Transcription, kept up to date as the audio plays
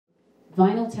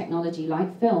vinyl technology,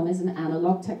 like film, is an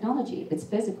analog technology. It's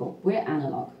physical. We're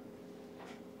analog.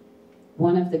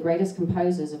 One of the greatest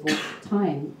composers of all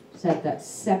time said that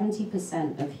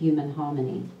 70% of human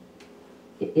harmony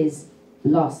is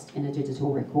lost in a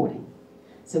digital recording.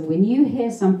 So when you hear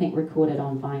something recorded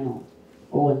on vinyl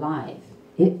or live,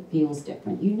 it feels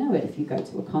different. You know it if you go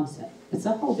to a concert. It's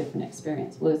a whole different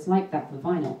experience. Well, it's like that for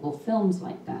vinyl. Well, film's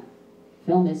like that.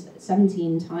 Film is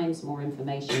 17 times more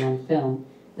information on film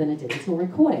than a digital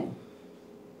recording.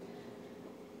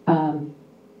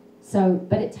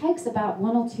 But it takes about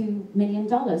 $1 or $2 million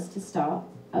to start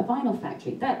a vinyl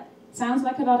factory. That sounds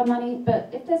like a lot of money, but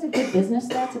if there's a good business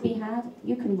there to be had,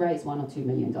 you can raise $1 or $2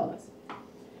 million.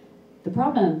 The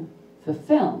problem for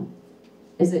film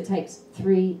is it takes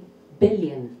 $3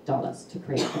 billion to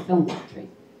create a film factory.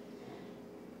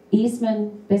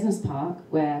 Eastman Business Park,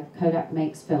 where Kodak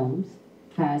makes films,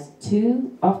 has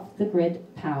 2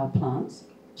 off-the-grid power plants,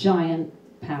 giant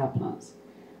power plants,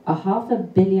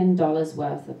 $500 million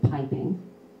worth of piping,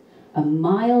 a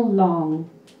mile-long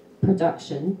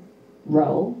production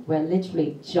roll, where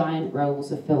literally giant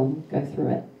rolls of film go through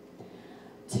it,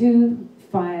 2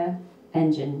 fire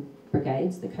engine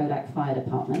brigades, the Kodak Fire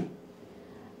Department,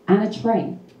 and a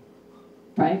train,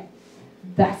 right?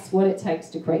 That's what it takes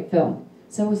to create film.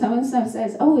 So when someone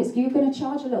says, oh, you're going to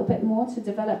charge a little bit more to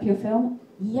develop your film?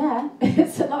 Yeah,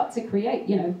 it's a lot to create,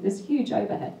 you know, this huge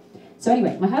overhead. So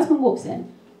anyway, my husband walks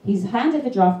in. He's handed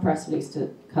the draft press release to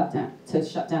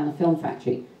shut down the film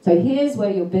factory. So here's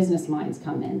where your business minds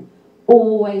come in.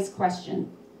 Always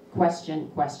question, question,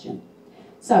 question.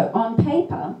 So on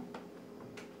paper,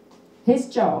 his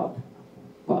job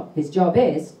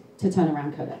is to turn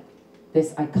around Kodak,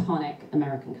 this iconic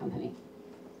American company.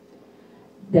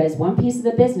 There's one piece of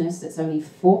the business that's only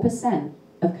 4%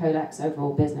 of Kodak's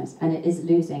overall business, and it is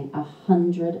losing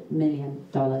 $100 million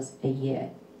a year.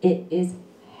 It is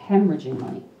hemorrhaging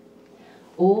money.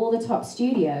 All the top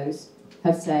studios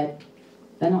have said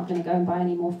they're not going to go and buy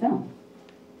any more film.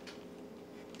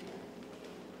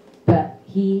 But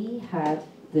he had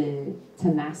the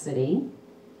tenacity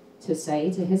to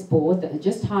say to his board that had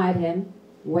just hired him,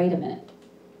 wait a minute,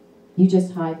 you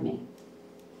just hired me.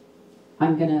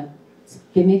 I'm going to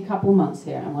give me a couple months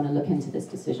here. I want to look into this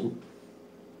decision.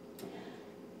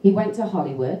 He went to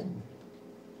Hollywood,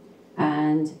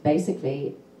 and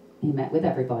basically he met with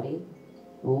everybody,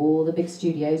 all the big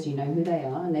studios, you know who they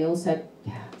are, and they all said,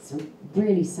 yeah, it's a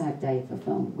really sad day for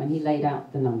film, when he laid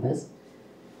out the numbers,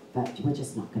 but we're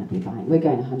just not going to be buying. We're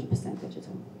going 100%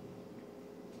 digital.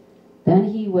 Then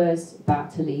he was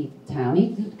about to leave town.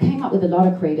 He came up with a lot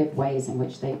of creative ways in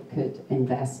which they could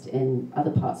invest in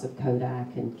other parts of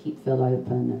Kodak and keep Phil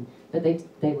open, but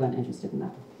they weren't interested in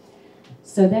that.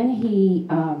 So then he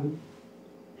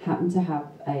happened to have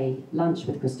a lunch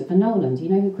with Christopher Nolan. Do you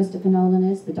know who Christopher Nolan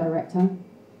is, the director?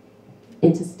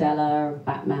 Interstellar,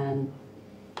 Batman,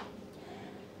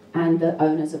 and the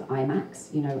owners of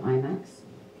IMAX. You know IMAX?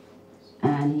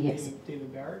 And he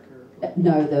David Barrick or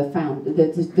no,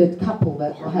 the couple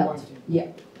that helped. Yeah,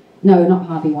 no, not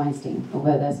Harvey Weinstein.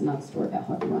 Although there's another story about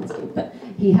Harvey Weinstein. But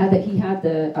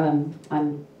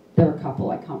they're a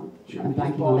couple. I'm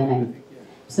blanking on their name.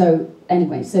 So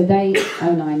anyway, so they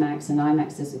own IMAX, and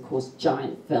IMAX is of course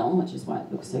giant film, which is why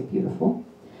it looks so beautiful.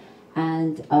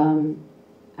 And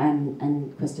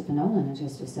Christopher Nolan has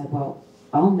just said, well,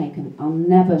 I'll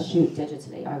never shoot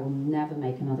digitally. I will never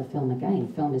make another film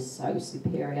again. Film is so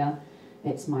superior.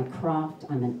 It's my craft.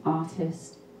 I'm an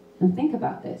artist. And think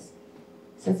about this.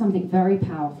 He said something very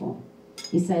powerful.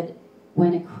 He said,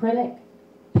 when acrylic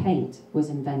paint was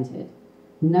invented,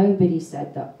 nobody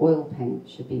said that oil paint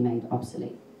should be made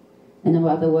obsolete. In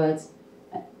other words,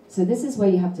 so this is where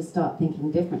you have to start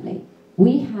thinking differently.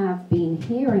 We have been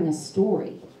hearing a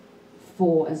story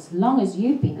for as long as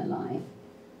you've been alive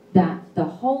that the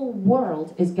whole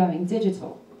world is going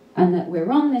digital, and that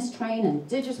we're on this train and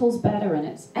digital's better, and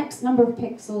it's X number of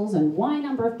pixels and Y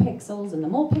number of pixels, and the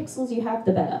more pixels you have,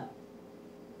 the better.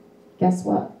 Guess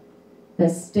what?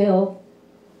 There's still,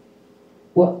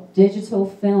 what digital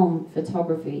film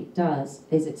photography does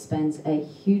is it spends a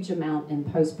huge amount in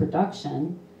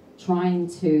post-production trying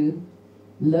to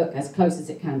look as close as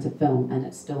it can to film, and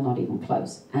it's still not even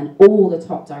close. And all the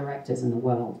top directors in the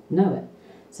world know it.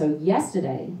 So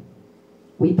yesterday,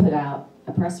 we put out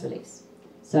a press release.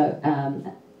 So,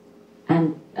 and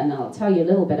I'll tell you a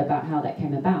little bit about how that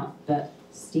came about, but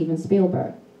Steven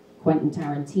Spielberg, Quentin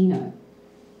Tarantino,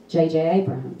 J.J.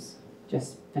 Abrams,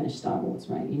 just finished Star Wars,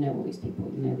 right? You know all these people,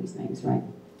 you know these names, right?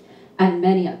 And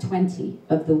many, 20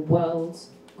 of the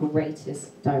world's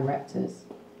greatest directors.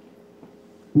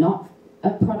 Not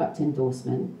a product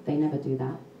endorsement, they never do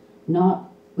that.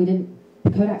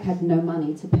 Kodak had no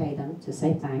money to pay them to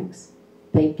say thanks.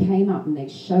 They came up and they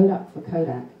showed up for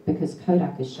Kodak because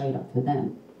Kodak has showed up for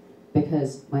them.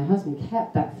 Because my husband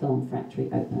kept that film factory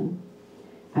open,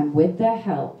 and with their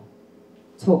help,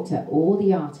 talked to all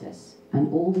the artists,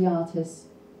 and all the artists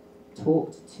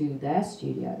talked to their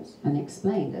studios and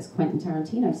explained, as Quentin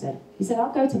Tarantino said, he said,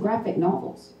 I'll go to graphic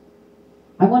novels.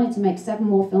 I wanted to make 7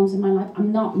 more films in my life.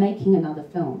 I'm not making another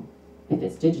film. If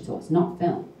it's digital, it's not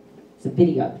film. It's a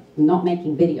video. I'm not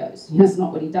making videos. That's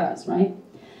not what he does, right?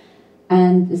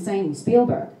 And the same with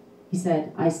Spielberg. He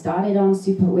said, I started on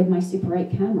with my Super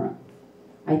 8 camera.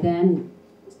 I then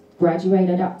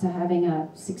graduated up to having a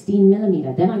 16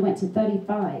 millimeter. Then I went to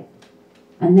 35.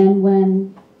 And then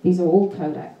when, these are all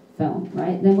Kodak film,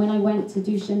 right? Then when I went to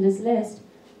do Schindler's List,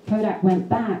 Kodak went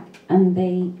back and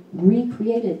they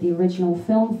recreated the original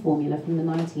film formula from the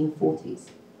 1940s.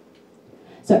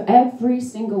 So every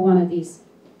single one of these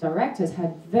directors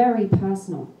had very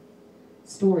personal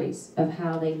stories of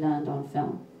how they learned on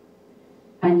film.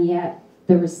 And yet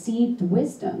the received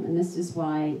wisdom, and this is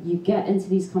why you get into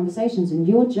these conversations and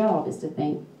your job is to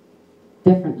think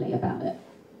differently about it.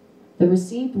 The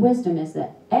received wisdom is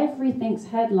that everything's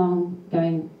headlong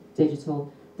going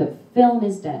digital, that film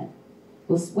is dead.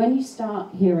 Well, when you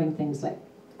start hearing things like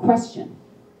question.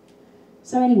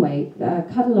 So anyway,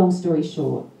 cut a long story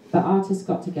short, the artists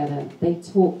got together, they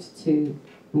talked to,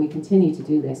 and we continue to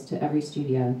do this, to every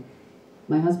studio.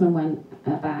 My husband went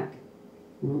back,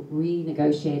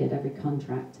 renegotiated every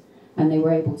contract, and they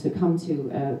were able to come to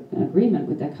an agreement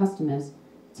with their customers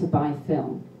to buy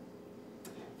film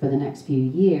for the next few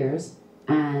years.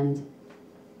 And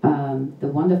the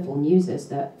wonderful news is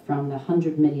that from the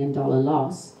 $100 million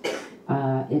loss,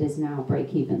 it is now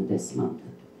break even this month.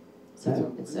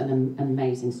 So it's an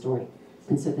amazing story.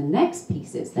 And so the next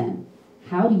piece is then,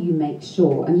 how do you make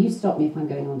sure, and you stop me if I'm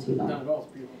going on too long. Not at all.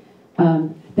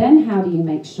 Then how do you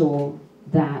make sure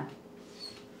that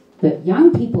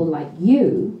young people like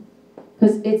you,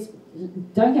 because it's,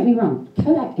 don't get me wrong,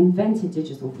 Kodak invented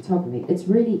digital photography. It's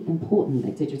really important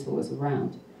that digital is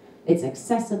around. It's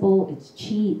accessible, it's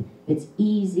cheap, it's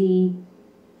easy,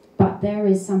 but there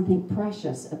is something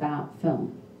precious about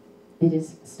film. It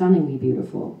is stunningly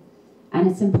beautiful. And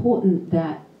it's important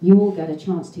that you all get a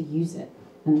chance to use it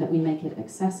and that we make it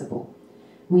accessible.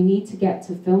 We need to get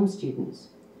to film students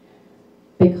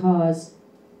because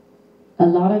a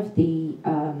lot of the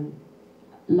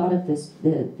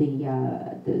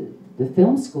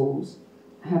film schools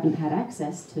haven't had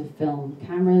access to film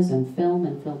cameras and film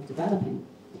developing.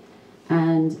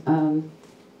 And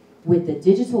with the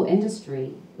digital industry,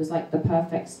 it was like the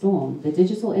perfect storm. The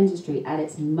digital industry at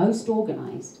its most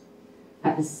organized,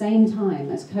 at the same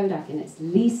time as Kodak in its the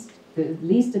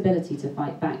least ability to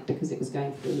fight back because it was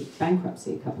going through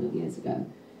bankruptcy a couple of years ago.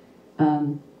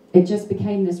 It just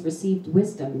became this received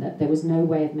wisdom that there was no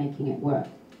way of making it work.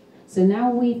 So now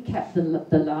we've kept the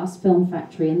last film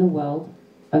factory in the world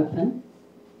open.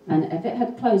 And if it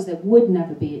had closed, there would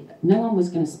never be, no one was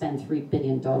going to spend $3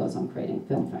 billion on creating a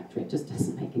film factory. It just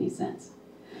doesn't make any sense.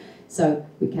 So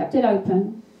we kept it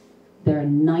open. There are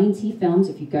 90 films.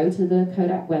 If you go to the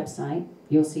Kodak website,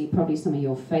 you'll see probably some of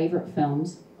your favorite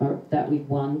films that we've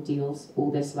won deals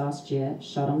all this last year,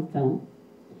 shot on film.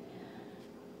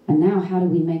 And now how do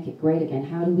we make it great again?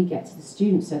 How do we get to the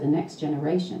students, so the next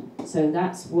generation? So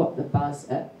that's what the buzz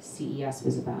at CES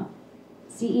was about.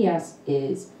 CES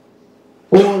is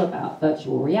all about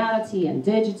virtual reality and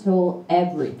digital,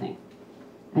 everything.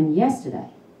 And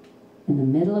yesterday, in the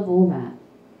middle of all that,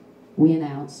 we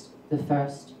announced the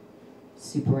first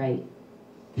Super 8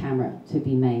 camera to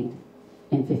be made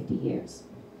in 50 years.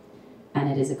 And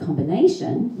it is a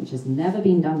combination, which has never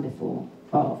been done before,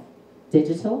 of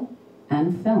digital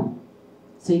and film.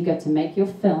 So you get to make your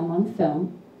film on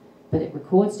film, but it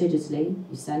records digitally,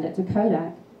 you send it to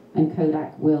Kodak, and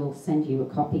Kodak will send you a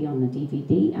copy on the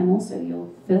DVD and also your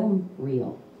film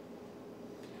reel.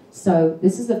 So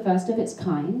this is the first of its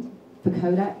kind. For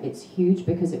Kodak, it's huge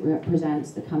because it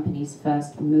represents the company's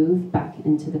first move back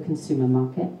into the consumer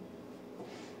market.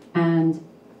 And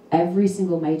every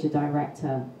single major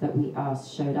director that we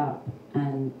asked showed up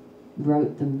and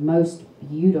wrote the most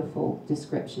beautiful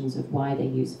descriptions of why they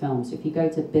use film. So if you go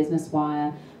to Business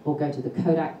Wire or go to the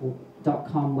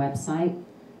Kodak.com website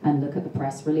and look at the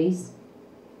press release,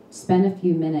 spend a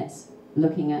few minutes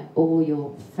looking at all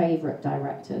your favorite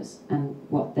directors and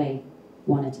what they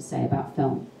wanted to say about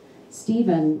film. Steve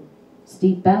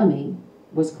Bellamy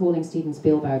was calling Steven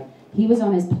Spielberg. He was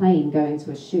on his plane going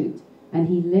to a shoot, and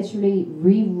he literally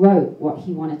rewrote what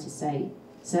he wanted to say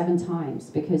 7 times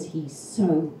because he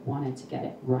so wanted to get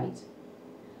it right.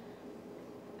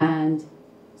 And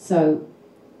so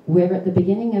we're at the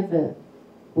beginning of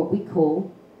what we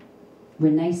call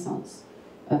renaissance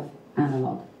of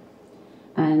analog.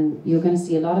 And you're going to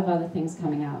see a lot of other things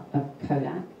coming out of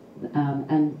Kodak.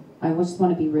 And I just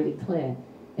want to be really clear.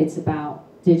 It's about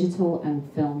digital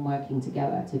and film working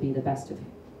together to be the best of it.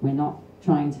 We're not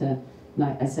trying to,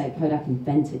 like I say, Kodak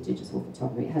invented digital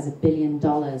photography. It has $1 billion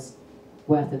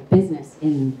worth of business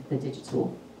in the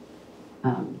digital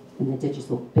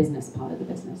business part of the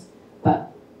business.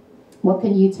 But what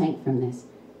can you take from this?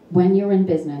 When you're in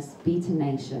business, be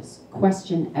tenacious,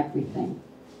 question everything.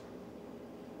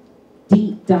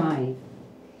 Deep dive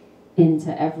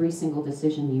into every single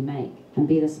decision you make and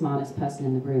be the smartest person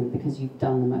in the room because you've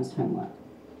done the most homework.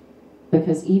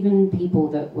 Because even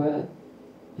people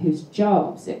whose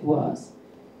jobs it was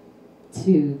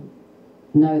to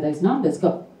know those numbers,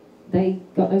 they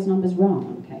got those numbers wrong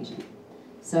on occasion.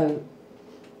 So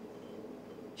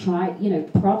try,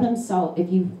 problem solve.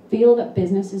 If you feel that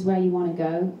business is where you want to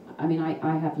go, I mean,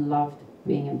 I have loved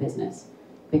being in business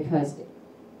because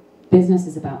business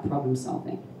is about problem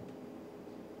solving.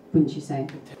 Wouldn't you say?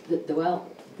 Well,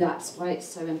 that's why it's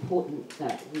so important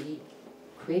that we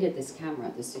created this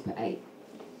camera, the Super 8,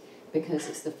 because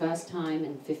it's the first time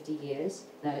in 50 years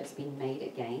that it's been made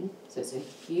again. So it's a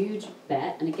huge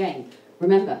bet. And again,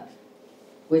 remember,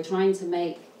 we're trying to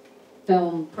make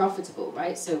film profitable,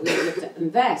 right? So we have to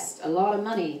invest a lot of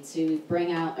money to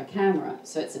bring out a camera.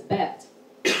 So it's a bet.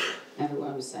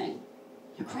 Everyone was saying,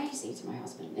 "You're crazy," to my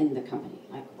husband in the company.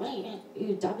 Like, what are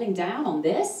you doubling down on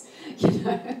this?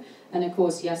 And of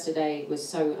course, yesterday was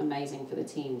so amazing for the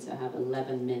team to have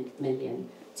 11 million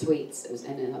tweets. It was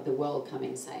in the world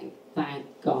coming saying, "Thank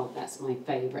God, that's my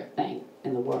favorite thing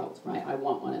in the world," right? I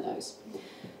want one of those.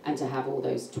 And to have all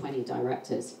those 20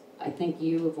 directors. I think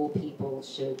you, of all people,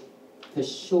 should for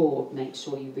sure make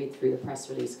sure you read through the press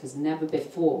release, because never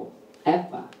before,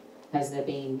 ever, has there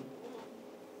been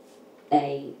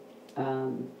an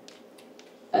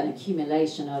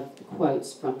accumulation of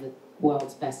quotes from the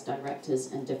world's best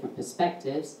directors and different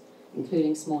perspectives,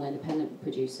 including small independent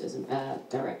producers and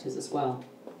directors as well,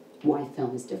 why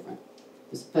film is different.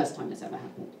 It was the first time this ever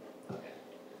happened.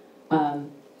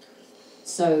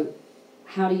 So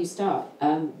how do you start?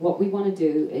 What we want to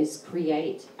do is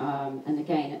create, and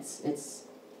again, it's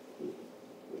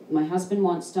my husband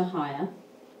wants to hire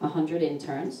 100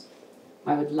 interns.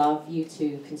 I would love you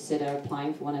to consider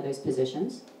applying for one of those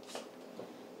positions.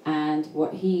 And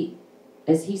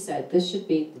as he said, this should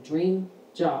be the dream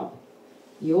job.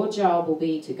 Your job will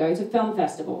be to go to film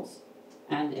festivals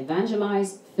and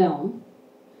evangelize film,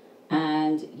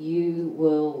 and you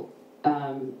will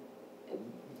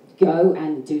go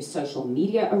and do social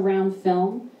media around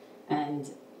film, and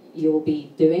you'll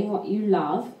be doing what you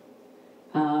love,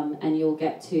 and you'll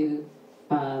get to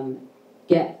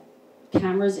get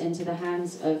cameras into the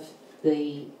hands of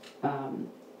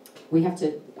we have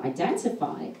to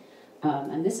identify,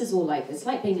 and this is all like, it's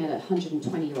like being at a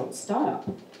 120-year-old startup,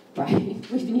 right?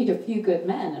 We need a few good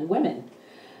men and women.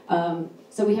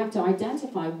 So we have to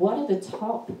identify what are the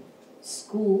top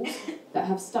schools that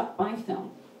have stuck by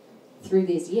film through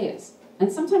these years.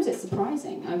 And sometimes it's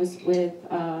surprising. I was with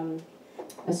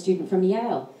a student from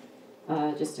Yale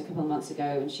just a couple of months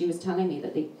ago, and she was telling me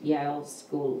that the Yale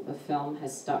School of Film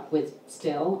has stuck with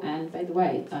still, and by the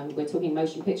way, we're talking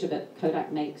motion picture, but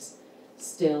Kodak makes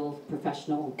still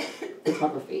professional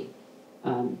photography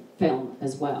film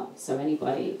as well. So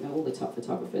anybody, all the top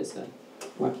photographers are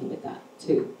working with that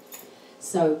too.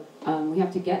 So we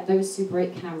have to get those Super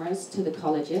 8 cameras to the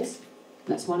colleges.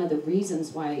 That's one of the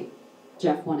reasons why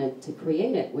Jeff wanted to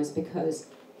create it, was because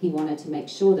he wanted to make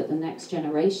sure that the next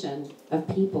generation of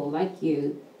people like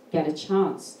you get a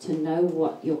chance to know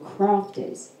what your craft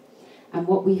is. And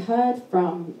what we heard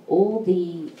from all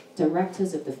the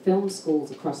directors of the film schools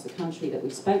across the country that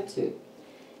we spoke to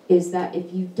is that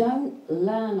if you don't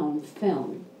learn on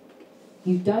film,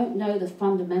 you don't know the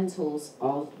fundamentals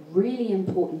of really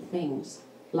important things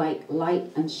like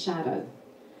light and shadow.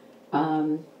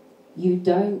 You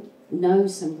don't know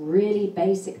some really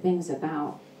basic things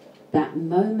about that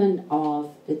moment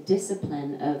of the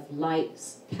discipline of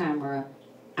lights, camera,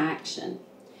 action.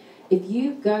 If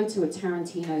you go to a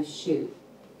Tarantino shoot,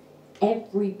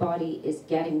 everybody is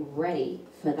getting ready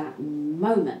for that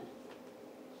moment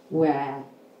where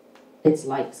it's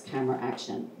lights, camera,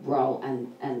 action, roll,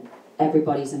 and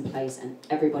everybody's in place and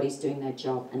everybody's doing their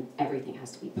job and everything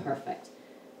has to be perfect.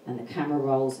 And the camera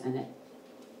rolls and it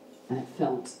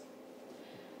films.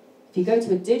 If you go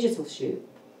to a digital shoot,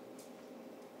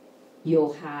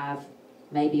 you'll have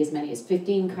maybe as many as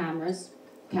 15 cameras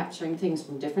capturing things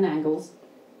from different angles,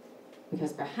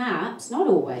 because perhaps, not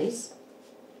always,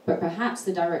 but perhaps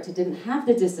the director didn't have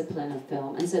the discipline of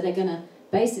film, and so they're going to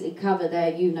basically cover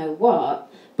their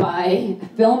you-know-what by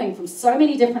filming from so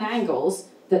many different angles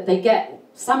that they get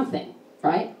something,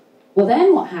 right? Well,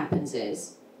 then what happens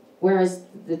is, whereas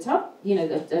the top, you know,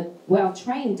 the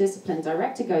well-trained, disciplined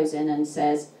director goes in and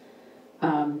says,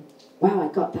 wow, I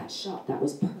got that shot, that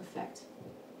was perfect.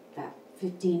 That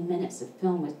 15 minutes of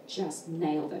film was just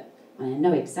nailed it. And I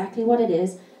know exactly what it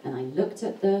is, and I looked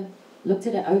at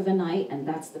it overnight, and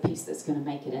that's the piece that's going to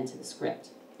make it into the script,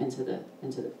 into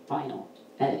the final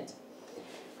edit.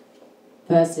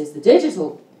 Versus the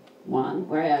digital one,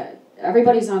 where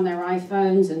everybody's on their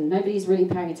iPhones and nobody's really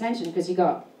paying attention because you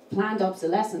got planned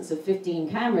obsolescence of 15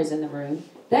 cameras in the room.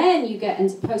 Then you get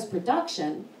into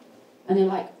post-production, and they're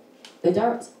like, the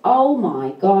director, oh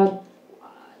my God,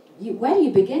 where do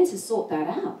you begin to sort that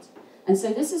out? And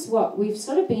so this is what we've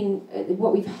sort of been,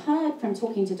 what we've heard from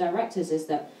talking to directors is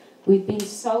that we've been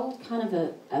sold kind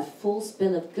of a false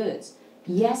bill of goods.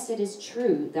 Yes, it is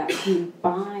true that to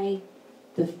buy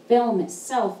the film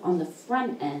itself on the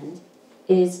front end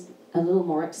is a little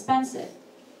more expensive.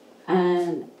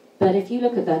 But if you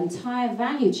look at the entire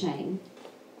value chain,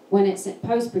 when it's in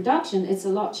post-production, it's a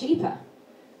lot cheaper.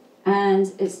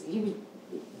 And if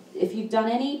you've done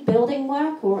any building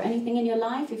work or anything in your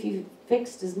life, if you've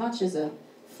fixed as much as a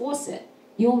faucet,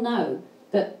 you'll know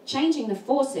that changing the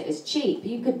faucet is cheap.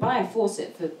 You could buy a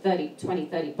faucet for 20,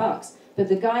 30 bucks, but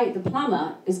the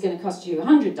plumber is going to cost you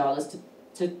 $100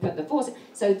 to put the faucet.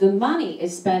 So the money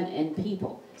is spent in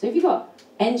people. So if you've got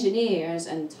engineers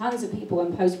and tons of people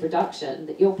in post-production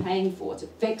that you're paying for to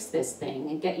fix this thing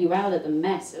and get you out of the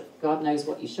mess of God knows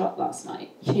what you shot last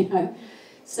night, you know.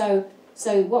 So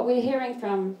what we're hearing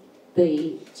from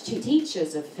the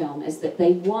teachers of film is that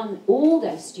they want all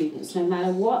their students, no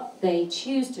matter what they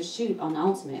choose to shoot on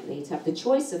ultimately, to have the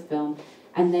choice of film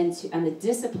and the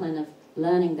discipline of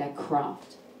learning their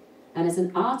craft. And as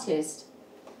an artist,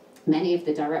 many of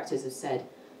the directors have said,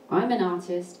 I'm an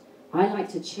artist, I like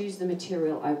to choose the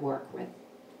material I work with,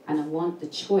 and I want the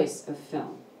choice of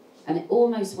film. And it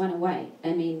almost went away.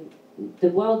 I mean, the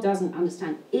world doesn't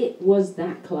understand. It was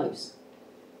that close.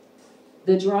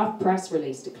 The draft press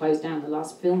release to close down the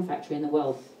last film factory in the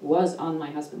world was on my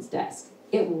husband's desk.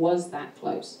 It was that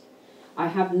close. I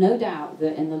have no doubt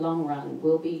that in the long run,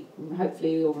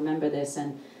 hopefully you'll remember this,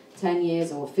 and 10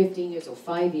 years or 15 years or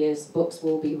 5 years, books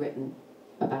will be written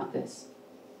about this.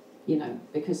 You know,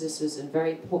 because this was a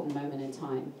very important moment in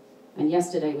time. And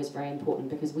yesterday was very important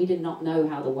because we did not know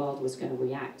how the world was going to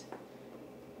react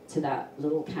to that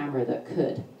little camera that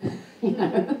could, you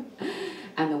know,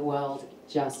 and the world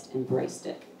just embraced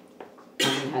it.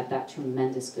 And we had that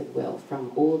tremendous goodwill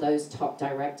from all those top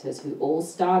directors who all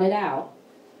started out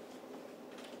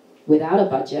without a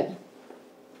budget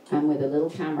and with a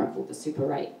little camera called the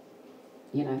Super 8,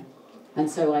 you know. And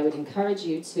so I would encourage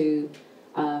you to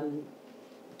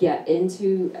get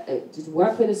into, to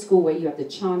work with a school where you have the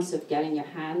chance of getting your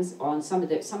hands on some of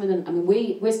them. I mean,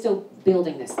 we're still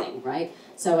building this thing, right?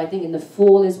 So I think in the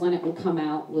fall is when it will come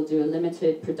out. We'll do a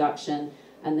limited production,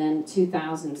 and then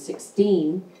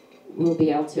 2016 we'll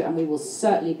be able to, and we will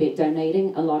certainly be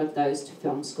donating a lot of those to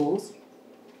film schools.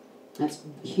 That's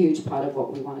a huge part of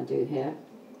what we want to do here,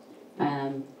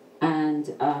 and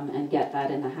get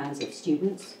that in the hands of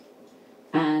students.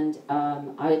 And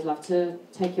I would love to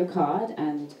take your card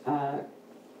and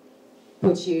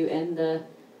put you in the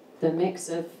mix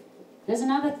of... There's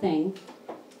another thing,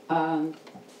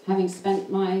 having spent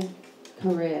my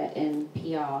career in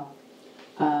PR,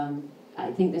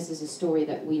 I think this is a story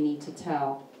that we need to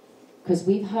tell, because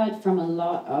we've heard from a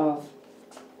lot of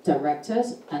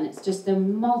directors, and it's just the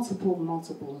multiple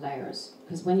layers.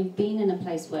 Because when you've been in a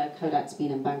place where Kodak's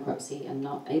been in bankruptcy and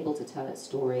not able to tell its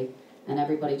story, and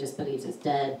everybody just believes it's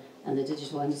dead, and the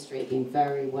digital industry being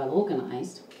very well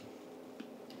organized,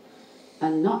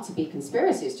 and not to be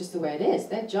conspiracy, it's just the way it is.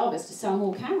 Their job is to sell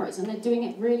more cameras, and they're doing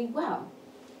it really well.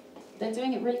 They're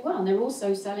doing it really well, and they're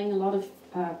also selling a lot of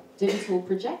digital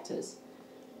projectors.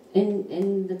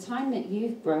 In the time that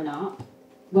you've grown up,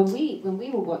 when we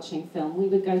were watching film, we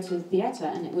would go to the theater,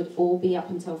 and it would all be, up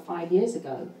until 5 years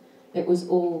ago, it was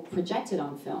all projected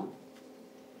on film.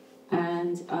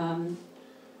 And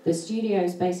the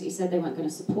studios basically said they weren't going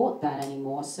to support that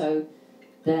anymore, so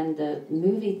then the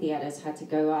movie theaters had to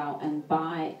go out and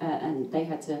buy, and they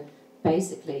had to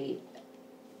basically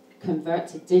convert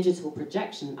to digital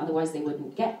projection, otherwise they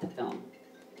wouldn't get the film.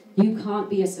 You can't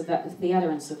be a theater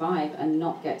and survive and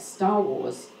not get Star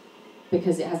Wars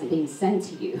because it hasn't been sent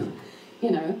to you, you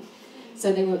know.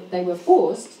 So they were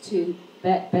forced to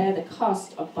bear the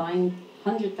cost of buying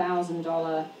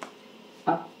 $100,000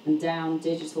 up and down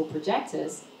digital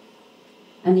projectors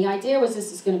And the idea was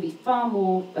this is going to be far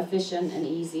more efficient and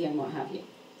easy and what have you.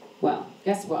 Well,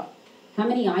 guess what? How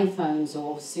many iPhones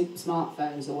or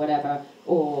smartphones or whatever,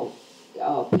 or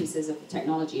pieces of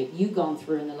technology have you gone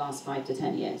through in the last 5 to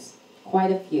 10 years?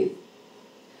 Quite a few.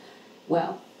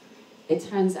 Well, it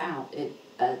turns out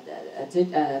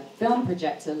a film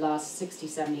projector lasts 60,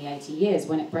 70, 80 years.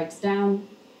 When it breaks down,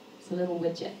 it's a little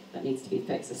widget that needs to be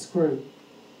fixed, a screw.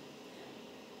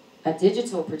 A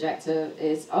digital projector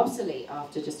is obsolete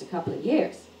after just a couple of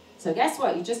years. So guess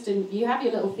what? You have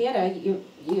your little theater.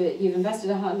 You've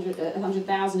invested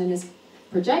 100,000 in this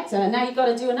projector, and now you've got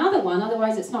to do another one.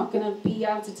 Otherwise, it's not going to be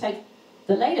able to take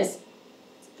the latest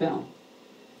film,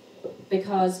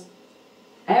 because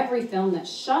every film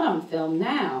that's shot on film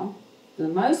now, for the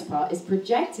most part, is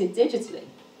projected digitally,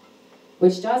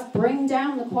 which does bring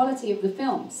down the quality of the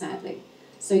film, sadly.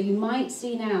 So you might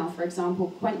see now, for example,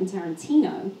 Quentin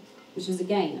Tarantino, which was,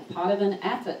 again, part of an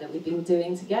effort that we've been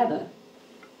doing together.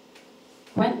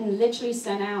 Quentin literally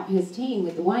sent out his team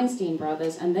with the Weinstein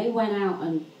brothers, and they went out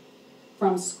and,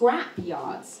 from scrap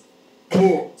yards,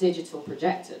 bought digital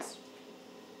projectors.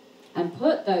 And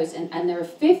put those in, and there are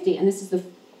 50, and this is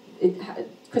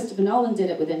Christopher Nolan did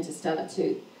it with Interstellar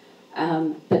too.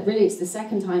 But really it's the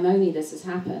second time only this has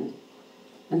happened.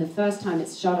 And the first time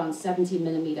it's shot on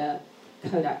 70mm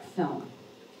Kodak film.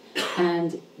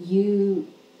 And you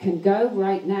can go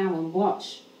right now and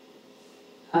watch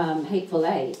Hateful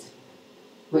Eight,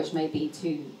 which may be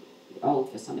too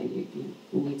old for some of you.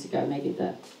 You need to go. Maybe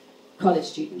the college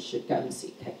students should go and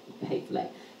see Hateful Eight.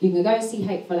 You can go see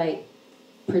Hateful Eight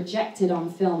projected on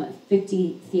film at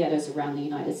 50 theaters around the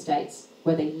United States,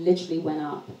 where they literally went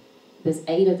up. There's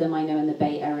 8 of them I know in the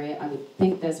Bay Area. I would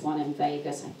think there's one in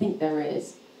Vegas. I think there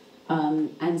is.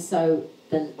 And so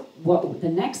the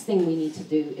next thing we need to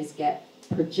do is get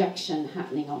projection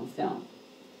happening on film.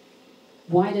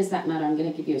 Why does that matter? I'm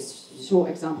going to give you a short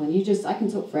example, and I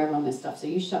can talk forever on this stuff, so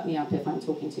you shut me up if I'm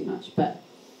talking too much. But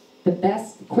the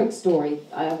best quick story,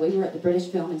 we were at the British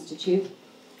Film Institute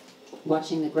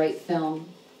watching the great film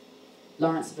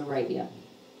Lawrence of Arabia,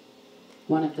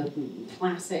 one of the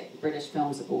classic British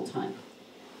films of all time.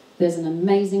 There's an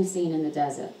amazing scene in the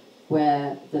desert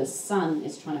where the son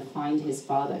is trying to find his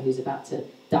father, who's about to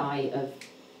die of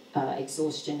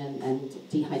exhaustion and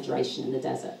dehydration in the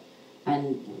desert.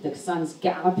 And the son's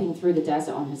galloping through the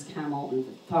desert on his camel, and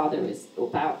the father is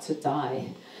about to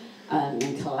die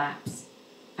and collapse.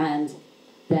 And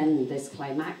then this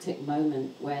climactic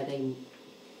moment where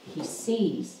he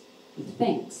sees, he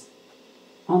thinks,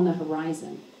 on the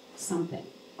horizon, something,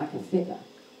 like a figure.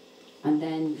 And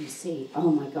then you see, oh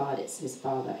my God, it's his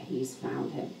father. He's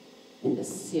found him in the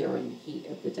searing heat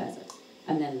of the desert.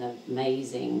 And then the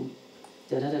amazing,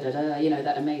 da-da-da-da-da,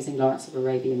 that amazing Lawrence of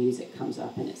Arabia music comes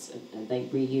up, and they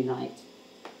reunite.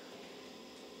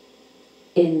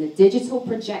 In the digital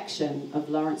projection of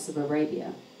Lawrence of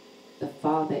Arabia, the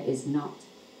father is not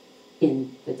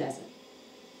in the desert.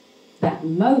 That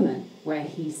moment where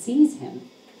he sees him,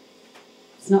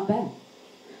 it's not there.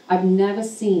 I've never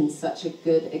seen such a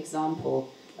good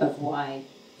example of why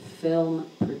film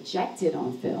projected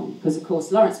on film, because of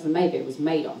course Lawrence of Arabia was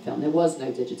made on film, there was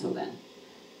no digital then,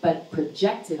 but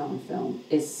projected on film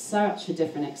is such a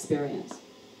different experience.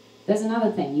 There's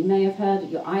another thing, you may have heard,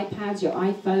 your iPads, your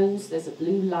iPhones, there's a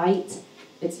blue light.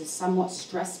 It's a somewhat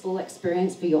stressful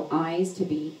experience for your eyes to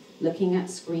be looking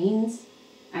at screens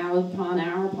hour upon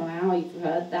hour upon hour. You've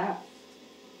heard that.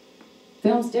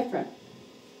 Film's different.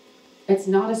 It's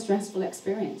not a stressful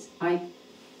experience.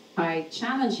 I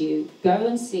challenge you, go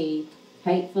and see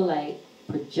Hateful Eight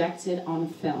projected on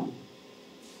film.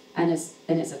 And it's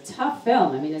a tough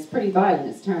film. I mean, it's pretty violent.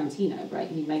 It's Tarantino, right?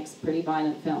 He makes pretty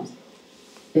violent films.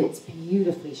 It's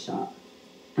beautifully shot.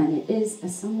 And it is a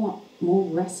somewhat more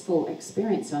restful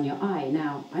experience on your eye.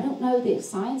 Now, I don't know the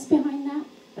science behind that.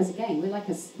 As again, we're like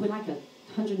a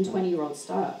 120-year-old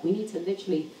startup. We need to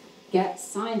literally get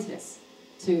scientists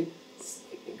to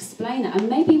explain it. And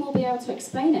maybe we'll be able to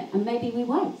explain it, and maybe we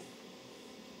won't.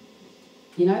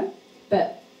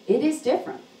 But it is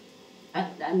different.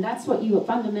 And that's what you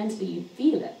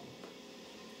feel it.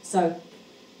 So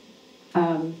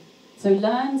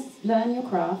learn your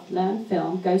craft, learn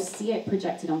film, go see it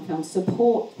projected on film,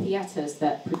 support theatres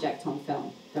that project on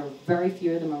film. There are very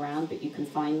few of them around, but you can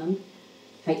find them.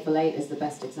 Hateful Eight is the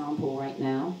best example right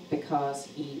now because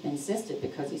he insisted,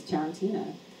 because he's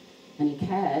Tarantino, and he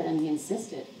cared and he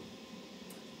insisted.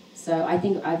 So I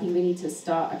think we need to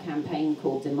start a campaign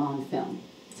called Demand Film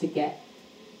to get,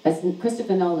 as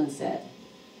Christopher Nolan said,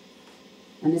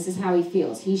 and this is how he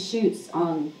feels. He shoots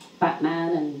on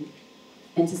Batman and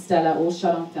Interstellar, all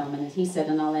shot on film, and he said,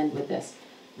 and I'll end with this,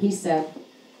 he said,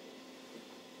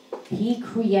 He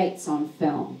creates on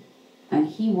film, and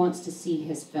he wants to see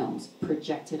his films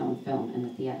projected on film in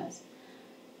the theaters.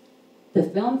 The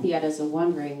film theaters are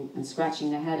wondering and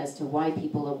scratching their head as to why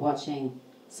people are watching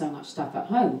so much stuff at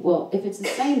home. Well, if it's the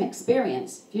same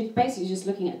experience, if you're basically just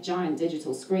looking at a giant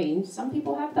digital screen, some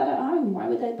people have that at home. Why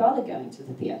would they bother going to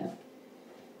the theater?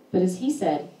 But as he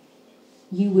said,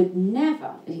 you would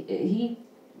never, he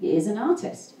is an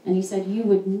artist, and he said you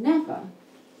would never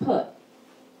put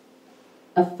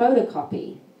a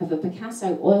photocopy of a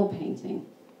Picasso oil painting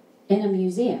in a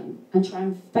museum and try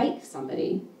and fake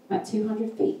somebody at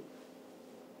 200 feet.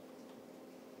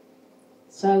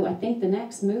 So I think the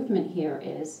next movement here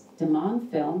is demand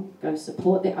film, go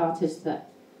support the artists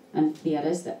and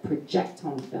theaters that project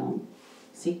on film,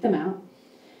 seek them out,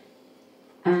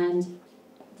 and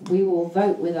we will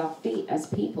vote with our feet as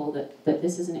people that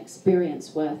this is an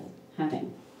experience worth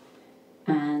having.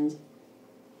 And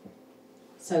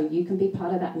so you can be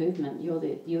part of that movement.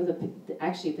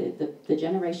 Actually the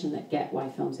generation that get why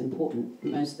film's important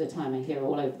most of the time I hear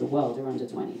all over the world are under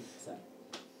 20. So.